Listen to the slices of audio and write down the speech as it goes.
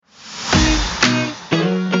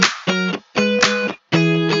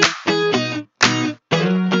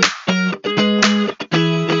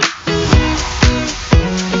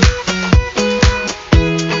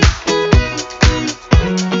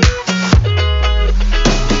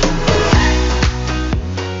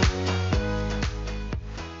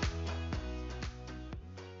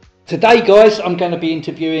Today, guys, I'm going to be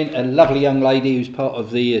interviewing a lovely young lady who's part of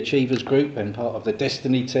the Achievers group and part of the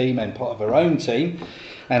Destiny team and part of her own team.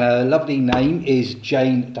 And her lovely name is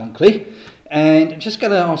Jane Dunkerley. And I'm just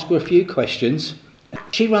going to ask her a few questions.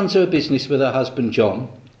 She runs her business with her husband, John.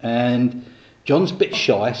 And John's a bit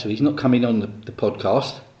shy, so he's not coming on the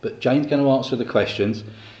podcast. But Jane's going to answer the questions.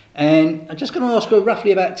 And I'm just going to ask her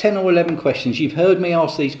roughly about 10 or 11 questions. You've heard me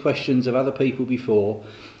ask these questions of other people before.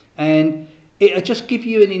 And it'll just give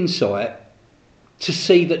you an insight to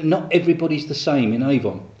see that not everybody's the same in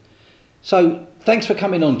Avon. So thanks for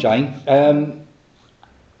coming on, Jane.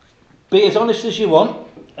 Be as honest as you want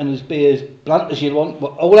and be as blunt as you want.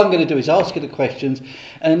 But all I'm going to do is ask you the questions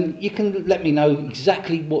and you can let me know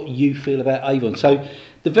exactly what you feel about Avon. So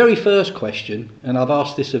the very first question, and I've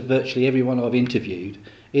asked this of virtually everyone I've interviewed,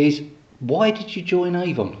 is why did you join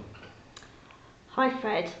Avon? Hi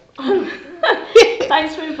Fred.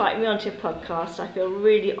 Thanks for inviting me onto your podcast. I feel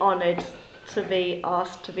really honoured to be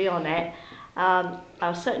asked to be on it.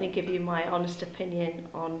 I'll certainly give you my honest opinion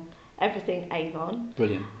on everything Avon.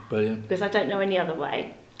 Brilliant. Because I don't know any other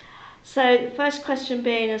way. So the first question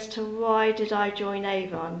being as to why did I join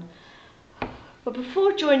Avon? Well,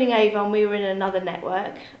 before joining Avon, we were in another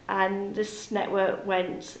network, and this network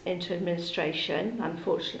went into administration,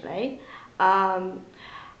 unfortunately.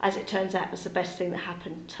 As it turns out, it was the best thing that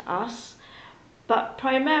happened to us. But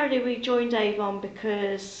primarily we joined Avon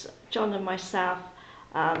because John and myself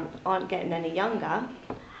aren't getting any younger,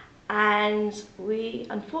 and we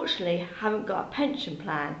unfortunately haven't got a pension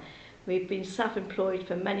plan. We've been self-employed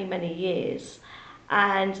for many, many years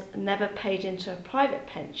and never paid into a private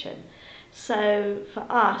pension. So for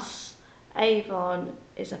us, Avon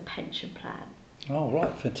is a pension plan. Oh,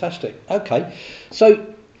 right, fantastic. Okay,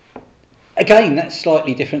 so again, that's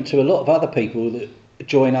slightly different to a lot of other people that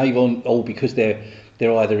join Avon all because they're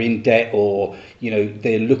either in debt or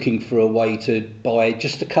they're looking for a way to buy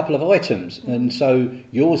just a couple of items. And so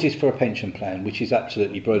yours is for a pension plan, which is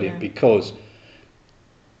absolutely brilliant because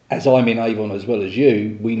as I'm in Avon as well as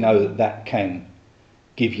you, we know that can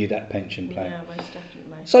give you that pension plan. Yeah, most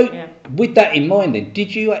definitely. So with that in mind then,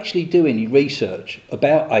 did you actually do any research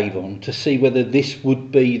about Avon to see whether this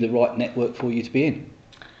would be the right network for you to be in?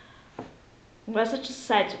 Well, as I just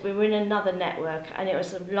said, we were in another network and it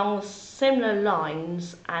was along similar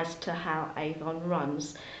lines as to how Avon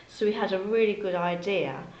runs. So we had a really good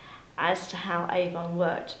idea as to how Avon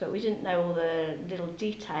worked, but we didn't know all the little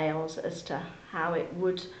details as to how it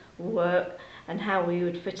would work and how we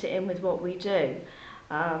would fit it in with what we do.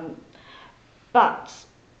 But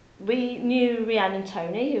we knew Rhiannon and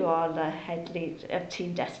Tony, who are the head lead of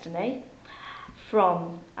Team Destiny,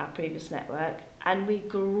 from our previous network, and we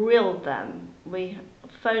grilled them. We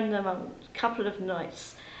phoned them a couple of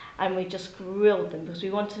nights and we just grilled them because we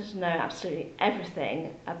wanted to know absolutely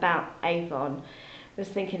everything about Avon. We was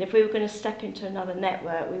thinking if we were going to step into another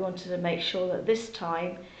network, we wanted to make sure that this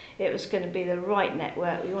time it was going to be the right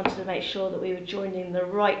network. We wanted to make sure that we were joining the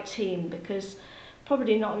right team because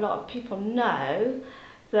probably not a lot of people know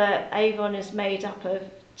that Avon is made up of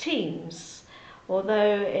teams.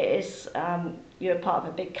 Although it is, you're part of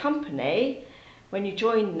a big company, when you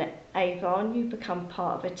join Avon, you become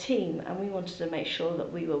part of a team, and we wanted to make sure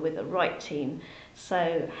that we were with the right team.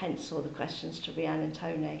 So hence all the questions to Rhiannon and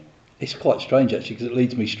Tony. It's quite strange actually because it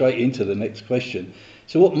leads me straight into the next question.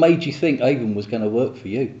 So what made you think Avon was going to work for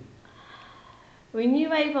you? We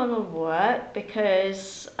knew Avon would work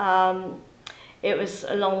because it was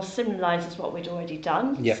along similar lines as what we'd already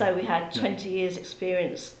done. Yep. So we had 20 years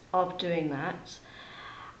experience of doing that.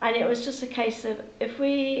 And it was just a case of if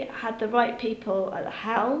we had the right people at the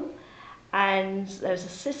helm and there was a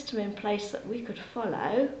system in place that we could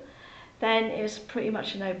follow, then it was pretty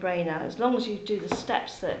much a no-brainer. As long as you do the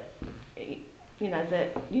steps that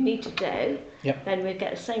that you need to do, then we'd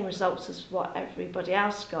get the same results as what everybody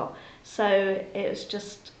else got. So it was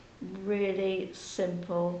just really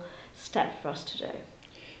simple step for us to do.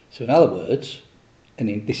 So in other words,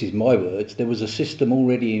 and this is my words, there was a system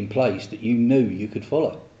already in place that you knew you could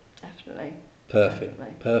follow. Definitely.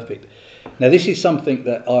 Perfect. Now this is something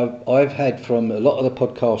that I've had from a lot of the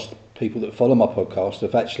podcast people that follow my podcast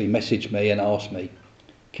have actually messaged me and asked me,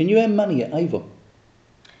 can you earn money at Avon?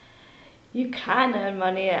 You can earn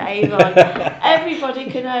money at Avon. Everybody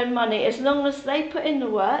can earn money. As long as they put in the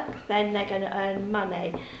work, then they're going to earn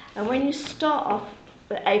money. And when you start off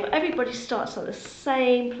with Avon, everybody starts at the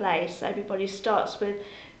same place. Everybody starts with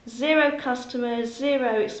 0 customers,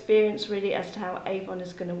 0 experience really as to how Avon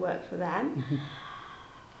is going to work for them.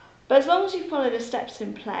 But as long as you follow the steps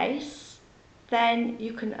in place, then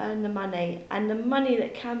you can earn the money. And the money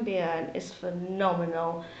that can be earned is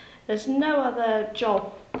phenomenal. There's no other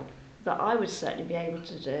job that I would certainly be able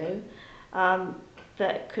to do,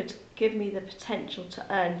 that could give me the potential to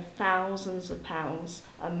earn thousands of pounds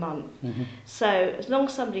a month. So as long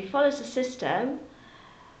as somebody follows the system,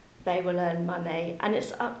 they will earn money, and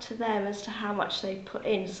it's up to them as to how much they put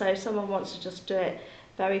in. So if someone wants to just do it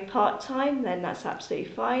very part-time, then that's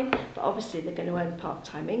absolutely fine, but obviously they're going to earn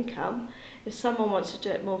part-time income. If someone wants to do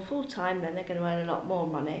it more full-time, then they're going to earn a lot more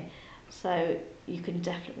money. So you can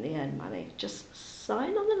definitely earn money. Just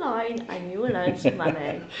sign on the line and you will earn some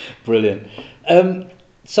money. Brilliant.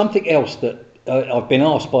 Something else that I've been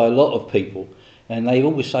asked by a lot of people, and they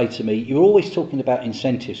always say to me, you're always talking about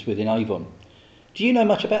incentives within Avon. Do you know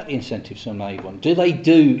much about the incentives on Avon? Do they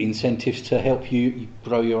do incentives to help you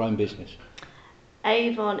grow your own business?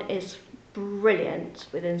 Avon is brilliant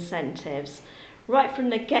with incentives. Right from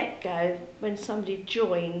the get-go, when somebody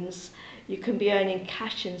joins, you can be earning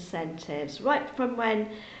cash incentives. Right from when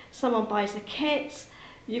someone buys a kit,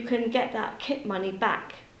 you can get that kit money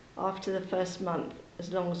back after the first month,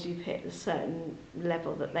 as long as you've hit a certain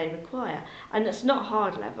level that they require. And it's not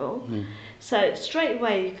hard level. So straight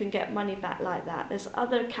away you can get money back like that. There's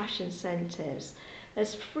other cash incentives.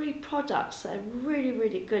 There's free products that are really,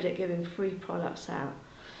 really good at giving free products out.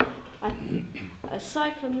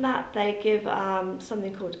 Aside from that, they give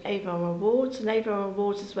something called Avon Rewards, and Avon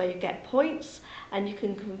Rewards is where you get points, and you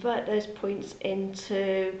can convert those points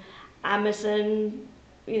into Amazon,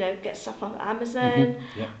 you know, get stuff off Amazon.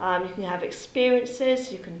 You can have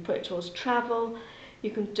experiences, you can put it towards travel,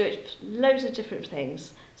 you can do it loads of different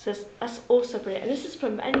things. So that's also brilliant. And this is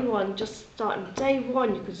from anyone just starting day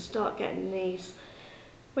one. You can start getting these.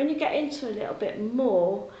 When you get into a little bit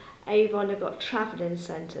more, Avon have got travelling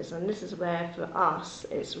centres, and this is where for us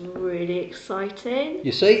it's really exciting.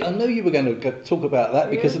 You see, I knew you were going to talk about that,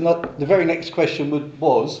 because the very next question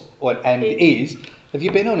is, have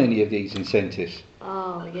you been on any of these incentives?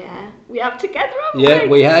 Oh yeah, we have together, haven't we?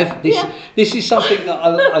 We have. Yeah. This is something that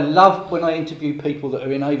I love when I interview people that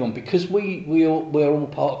are in Avon, because we're all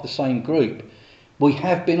part of the same group. We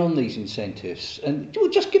have been on these incentives, and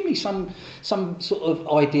just give me some sort of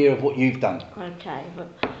idea of what you've done. Okay,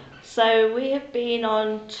 so we have been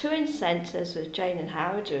on 2 incentives with Jane and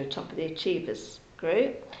Howard, who are top of the Achievers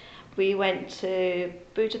group. We went to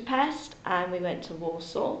Budapest and we went to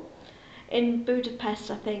Warsaw. In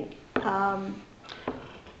Budapest, I think there's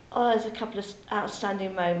a couple of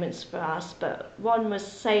outstanding moments for us, but one was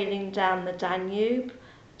sailing down the Danube,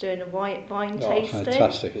 doing a wine tasting.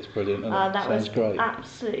 Fantastic, it's brilliant. That sounds was great.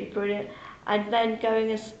 Absolutely brilliant. And then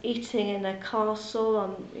going and eating in a castle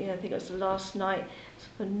on, I think it was the last night. It's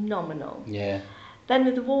phenomenal. Yeah. Then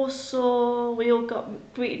with the Warsaw, we all got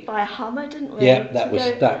greeted by a Hummer, didn't we? Yeah,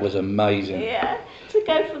 that was amazing. Yeah, to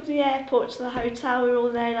go from the airport to the hotel, we were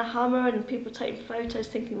all there in a Hummer, and people taking photos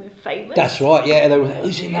thinking we were famous. That's right, yeah. They were,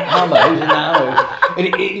 who's in that Hummer? Who's in that Hummer? And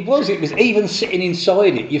it was even sitting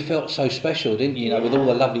inside it, you felt so special, didn't you? With all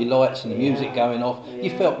the lovely lights and the music going off, you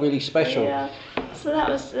felt really special. Yeah. So that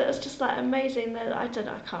was just like amazing. I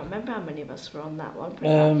can't remember how many of us were on that one.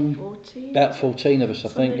 About 14. About 14 of us, I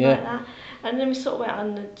think. Yeah. Like that. And then we sort of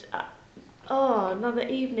went on another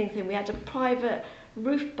evening thing. We had a private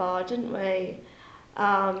roof bar, didn't we?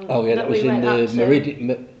 That was in the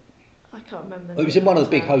Meridian. I can't remember. It was in one of the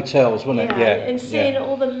big hotels, wasn't it? Yeah. And seeing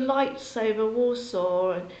all the lights over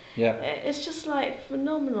Warsaw, and yeah, it's just like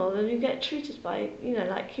phenomenal. And you get treated by,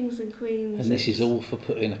 like kings and queens. And this is all for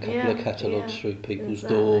putting a couple of catalogues through people's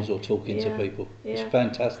doors or talking to people. It's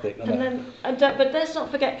fantastic. But let's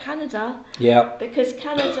not forget Canada. Yeah. Because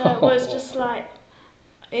Canada was just like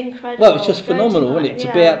incredible. Well, it's just phenomenal, wasn't it?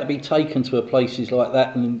 To be able to be taken to places like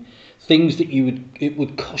that, and things that it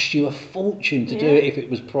would cost you a fortune to do it if it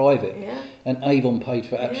was private. Yeah. And Avon paid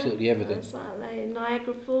for absolutely everything. Exactly.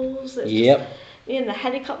 Niagara Falls. Yep. The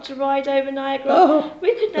helicopter ride over Niagara.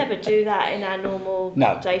 We could never do that in our normal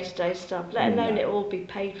day-to-day stuff, let alone it all be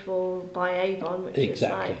paid for by Avon, which is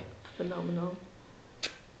like phenomenal.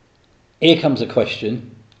 Here comes a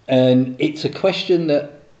question, and it's a question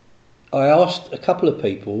that I asked a couple of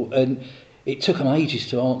people, and it took them ages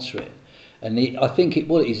to answer it. And I think they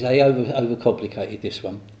overcomplicated this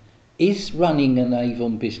one. Is running an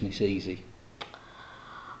Avon business easy?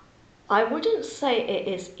 I wouldn't say it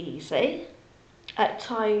is easy. At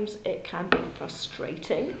times it can be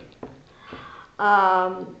frustrating.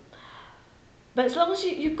 But as long as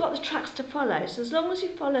you've got the tracks to follow, so as long as you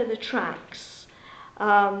follow the tracks,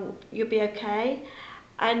 you'll be okay.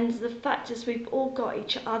 And the fact is we've all got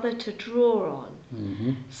each other to draw on.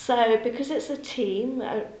 Mm-hmm. So because it's a team,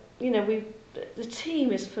 the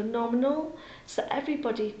team is phenomenal, so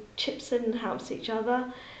everybody chips in and helps each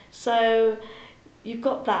other, so you've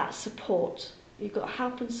got that support, You've got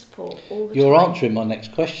help and support all the You're time. answering my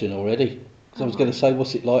next question already. Because I was going to say,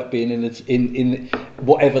 what's it like being in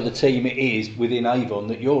whatever the team it is within Avon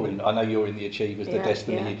that you're in? I know you're in the Achievers, the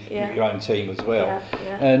Destiny, you've got your own team as well.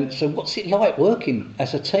 And so what's it like working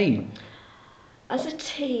as a team? As a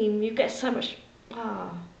team, you get so much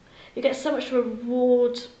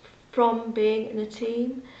reward from being in a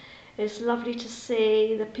team. It's lovely to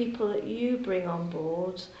see the people that you bring on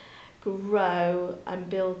board grow and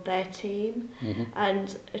build their team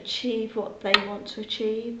and achieve what they want to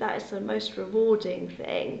achieve. That is the most rewarding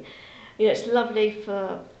thing. You know, it's lovely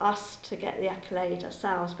for us to get the accolade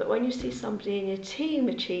ourselves, but when you see somebody in your team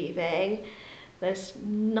achieving, there's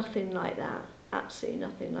nothing like that. Absolutely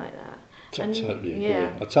nothing like that.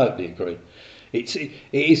 I totally agree. It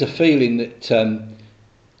is a feeling that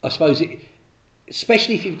I suppose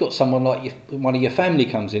especially if you've got someone like one of your family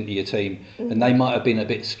comes into your team and they might have been a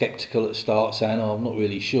bit sceptical at the start, saying, "Oh, I'm not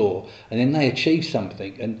really sure," and then they achieve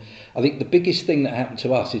something. And I think the biggest thing that happened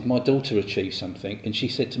to us is my daughter achieved something, and she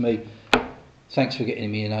said to me, "Thanks for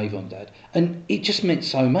getting me in Avon, Dad." And it just meant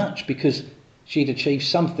so much because she'd achieved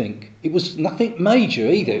something. It was nothing major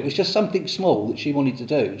either. It was just something small that she wanted to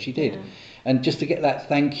do, and she did. And just to get that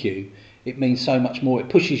thank you, it means so much more. It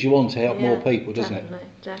pushes you on to help more people, doesn't it?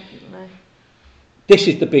 Definitely. This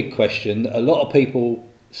is the big question. A lot of people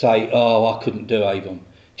say, "Oh, I couldn't do Avon."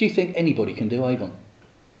 Do you think anybody can do Avon?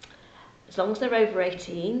 As long as they're over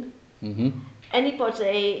 18,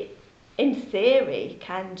 anybody in theory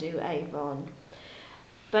can do Avon.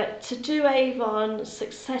 But to do Avon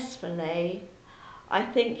successfully, I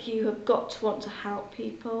think you have got to want to help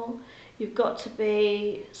people. You've got to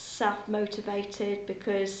be self-motivated,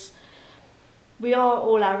 because we are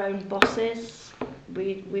all our own bosses.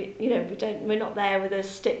 We're not there with a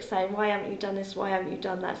stick saying, "Why haven't you done this? Why haven't you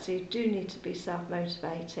done that?" So you do need to be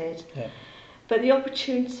self-motivated. Yeah. But the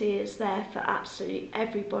opportunity is there for absolutely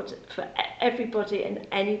everybody and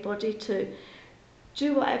anybody to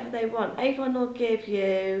do whatever they want. Avon will give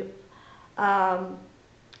you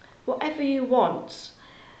whatever you want.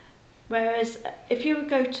 Whereas if you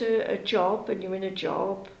go to a job and you're in a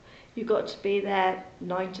job, you've got to be there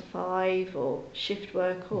 9 to 5 or shift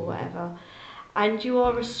work or whatever, and you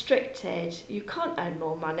are restricted. You can't earn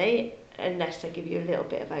more money unless they give you a little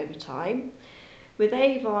bit of overtime. With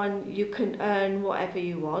Avon, you can earn whatever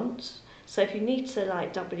you want. So if you need to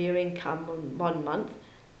double your income in 1 month,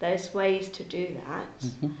 there's ways to do that.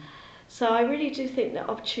 So I really do think that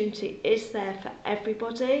opportunity is there for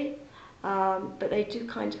everybody, but they do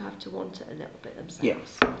kind of have to want it a little bit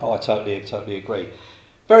themselves. Yeah, I totally agree.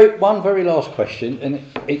 One very last question, and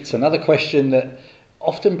it's another question that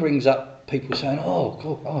often brings up people saying, I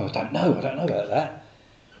don't know about that.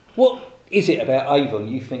 What is it about Avon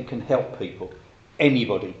you think can help people?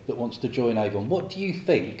 Anybody that wants to join Avon, what do you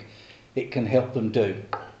think it can help them do?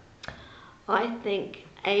 I think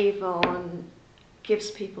Avon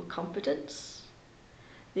gives people confidence.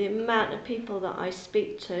 The amount of people that I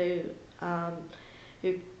speak to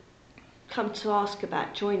who come to ask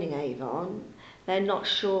about joining Avon, they're not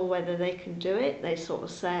sure whether they can do it. They sort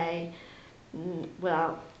of say,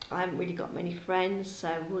 "Well, I haven't really got many friends,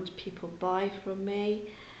 so would people buy from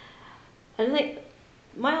me?" And I think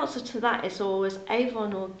my answer to that is always,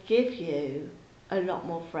 Avon will give you a lot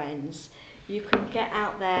more friends. You can get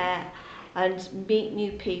out there and meet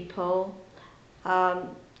new people,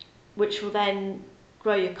 which will then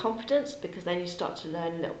grow your confidence, because then you start to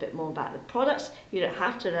learn a little bit more about the products. You don't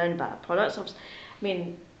have to learn about the products. I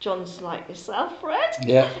mean, John's like yourself, Fred.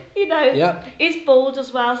 Yeah. He's bald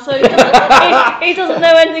as well, so he doesn't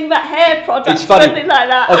know anything about hair products or anything like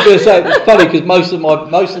that. I was going to say, it's funny because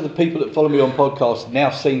most of the people that follow me on podcasts now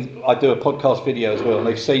I do a podcast video as well, and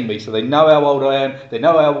they've seen me, so they know how old I am, they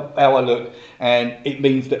know how I look, and it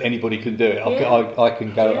means that anybody can do it. I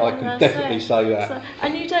can definitely say that. So,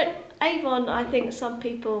 and Avon, I think some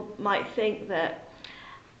people might think that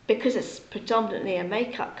because it's predominantly a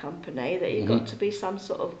makeup company, that you've got to be some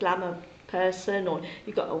sort of glamour person, or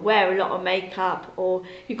you've got to wear a lot of makeup, or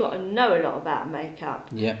you've got to know a lot about makeup.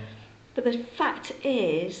 Yeah. But the fact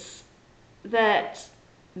is that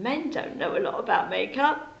men don't know a lot about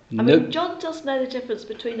makeup. I mean, John does know the difference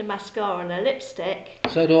between a mascara and a lipstick.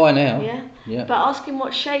 So do I now. Yeah. But ask him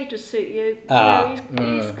what shade would suit you.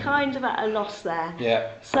 He's kind of at a loss there. Yeah.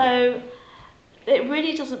 So it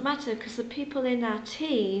really doesn't matter, because the people in our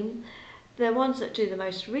team, the ones that do the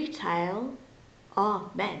most retail, are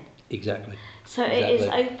men. Exactly. So it is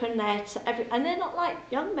open there to and they're not like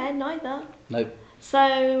young men either. No.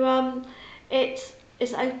 So it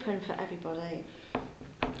is open for everybody.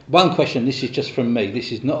 One question, this is just from me,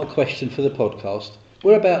 this is not a question for the podcast.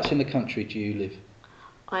 Whereabouts in the country do you live?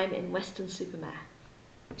 I'm in Weston-super-Mare.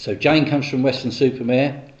 So Jane comes from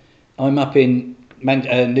Weston-super-Mare. I'm up in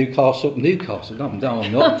Newcastle. No,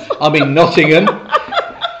 I'm not. I'm in Nottingham.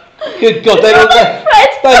 Good God, they'd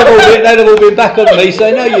have all been back on me, so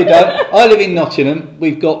no you don't. I live in Nottingham.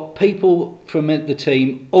 We've got people from the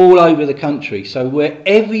team all over the country, so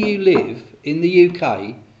wherever you live in the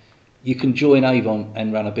UK, you can join Avon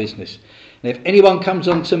and run a business. And if anyone comes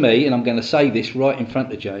on to me, and I'm going to say this right in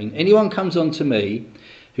front of Jane, anyone comes on to me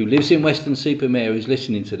who lives in Weston-super-Mare who's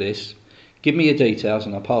listening to this, give me your details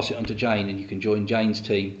and I'll pass it on to Jane and you can join Jane's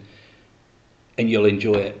team and you'll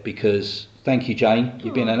enjoy it, because thank you, Jane,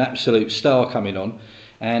 you've been an absolute star coming on,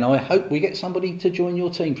 and I hope we get somebody to join your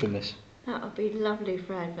team from this. That would be lovely,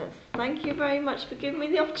 Fred, but thank you very much for giving me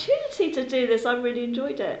the opportunity to do this. I really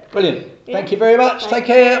enjoyed it. Brilliant. Thank you very much. Take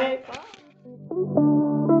care. Bye.